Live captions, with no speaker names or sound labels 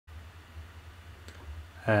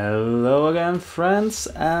Hello again, friends,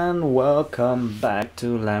 and welcome back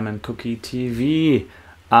to Lemon Cookie TV.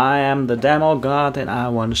 I am the demo god, and I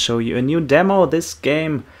want to show you a new demo. This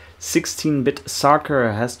game, 16-bit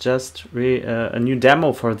soccer, has just a new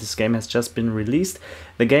demo for this game has just been released.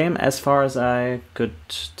 The game, as far as I could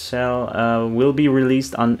tell, will be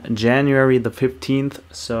released on January the 15th,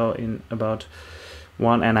 so in about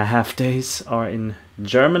 1.5 days, or in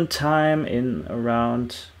German time in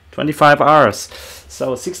around 25 hours.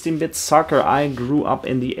 So 16-bit soccer, I grew up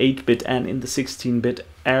in the 8-bit and in the 16-bit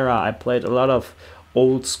era. I played a lot of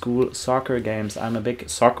old school soccer games. I'm a big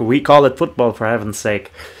soccer, we call it football for heaven's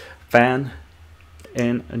sake, fan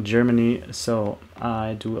in Germany. So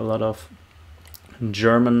I do a lot of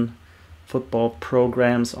German football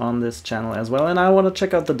programs on this channel as well. And I want to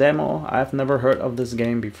check out the demo. I've never heard of this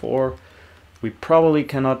game before. We probably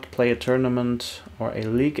cannot play a tournament or a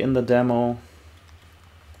league in the demo.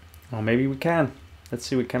 Or maybe we can. Let's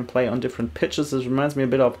see, we can play on different pitches. This reminds me a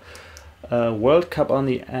bit of World Cup on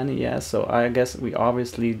the NES, so I guess we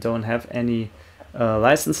obviously don't have any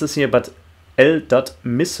licenses here, but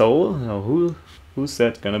L.Miso, who's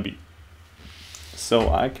that gonna be? So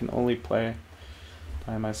I can only play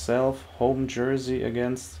by myself. Home jersey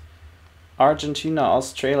against Argentina,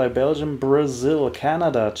 Australia, Belgium, Brazil,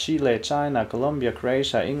 Canada, Chile, China, Colombia,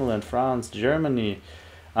 Croatia, England, France, Germany.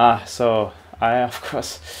 So I, of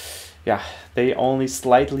course... Yeah, they only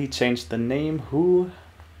slightly changed the name. Who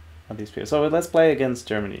are these people? So let's play against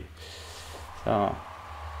Germany. So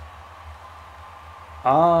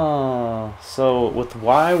with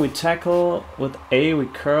Y we tackle, with A we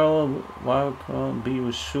curl, Y we curl, B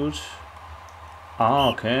we shoot.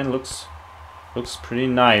 Okay, looks pretty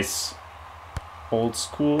nice. Old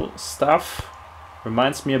school stuff.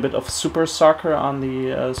 Reminds me a bit of Super Soccer on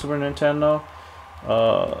the Super Nintendo.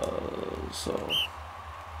 So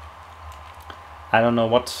I don't know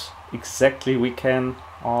what exactly we can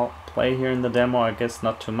all play here in the demo. I guess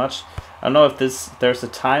not too much. I don't know if there's a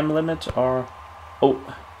time limit or... Oh,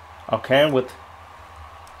 okay, with...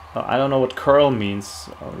 I don't know what curl means.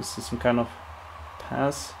 Oh, is this some kind of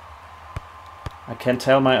pass? I can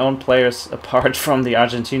tell my own players apart from the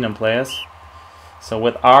Argentinian players. So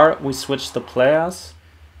with R we switch the players.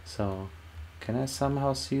 So can I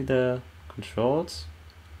somehow see the controls?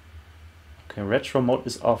 Okay, retro mode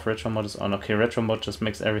is off, retro mode is on. Okay, retro mode just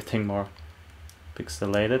makes everything more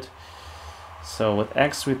pixelated. So with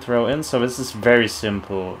X we throw in, so this is very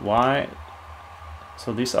simple. Y,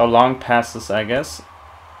 so these are long passes, I guess.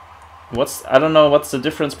 I don't know what's the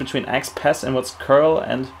difference between X pass and what's curl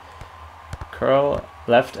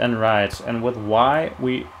left and right. And with Y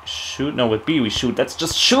we shoot, no, with B we shoot. Let's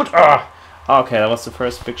just shoot! Okay, that was the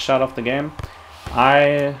first big shot of the game.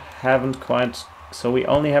 I haven't quite, so we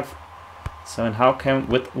only have... So and how can,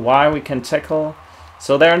 with Y we can tackle.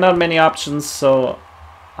 So there are not many options, so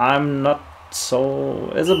I'm not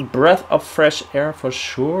so... It's a breath of fresh air for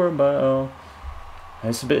sure, but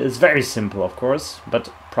it's very simple, of course,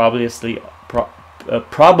 but probably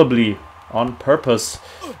on purpose.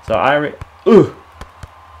 So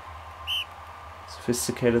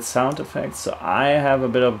sophisticated sound effects. So I have a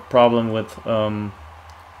bit of a problem with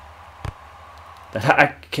that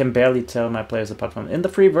I can barely tell my players apart from. In the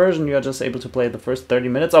free version, you are just able to play the first 30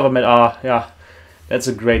 minutes of a match. Yeah, that's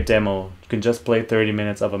a great demo. You can just play 30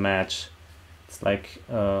 minutes of a match. It's like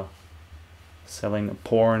selling a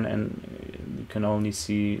porn, and you can only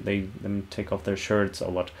see them take off their shirts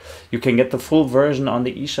or what. You can get the full version on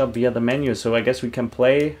the eShop via the menu. So I guess we can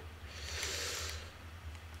play.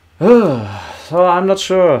 So I'm not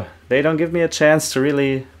sure. They don't give me a chance to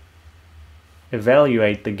really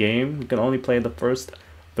evaluate the game. You can only play the first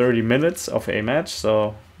 30 minutes of a match,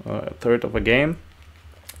 so a third of a game.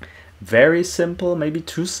 Very simple, maybe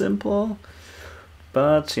too simple,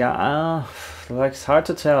 but yeah, like it's hard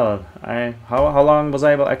to tell. How long was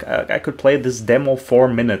I able? I could play this demo 4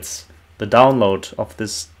 minutes. The download of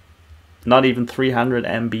this not even 300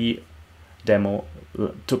 MB demo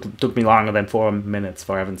took me longer than 4 minutes,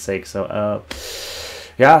 for heaven's sake. So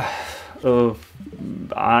yeah,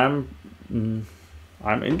 I'm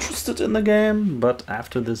interested in the game, but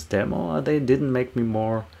after this demo, they didn't make me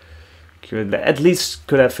more curious. At least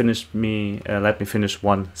could have let me finish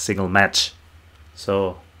one single match.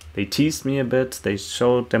 So they teased me a bit. They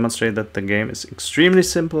demonstrate that the game is extremely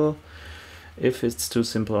simple. If it's too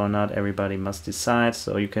simple or not, everybody must decide.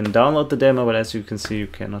 So you can download the demo, but as you can see, you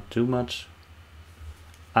cannot do much.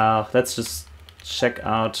 Let's just check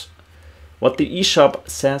out what the eShop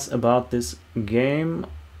says about this game,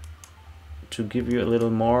 to give you a little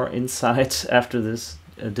more insight after this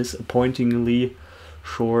disappointingly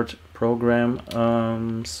short program.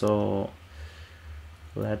 So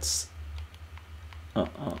Let's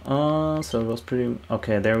so it was pretty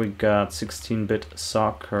okay. There we got 16-bit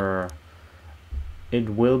soccer. It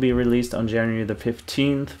will be released on January the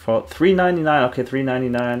 15th for €3.99. Okay,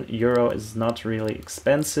 €3.99 is not really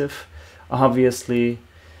expensive, obviously.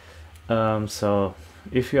 So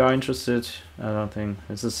if you are interested, I don't think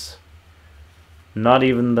this is not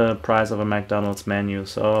even the price of a McDonald's menu.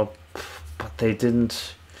 So, but they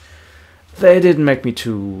didn't make me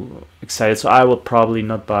too excited. So I will probably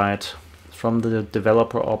not buy it. From the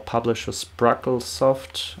developer or publisher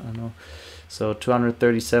Sparklesoft. I know. So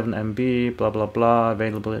 237 MB, blah blah blah,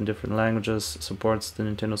 available in different languages, supports the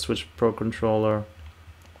Nintendo Switch Pro controller.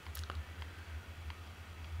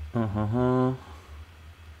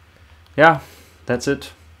 Yeah, that's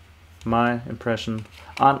it. My impression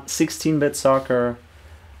on 16-bit soccer.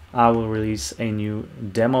 I will release a new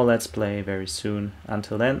demo let's play very soon.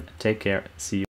 Until then, take care. See you.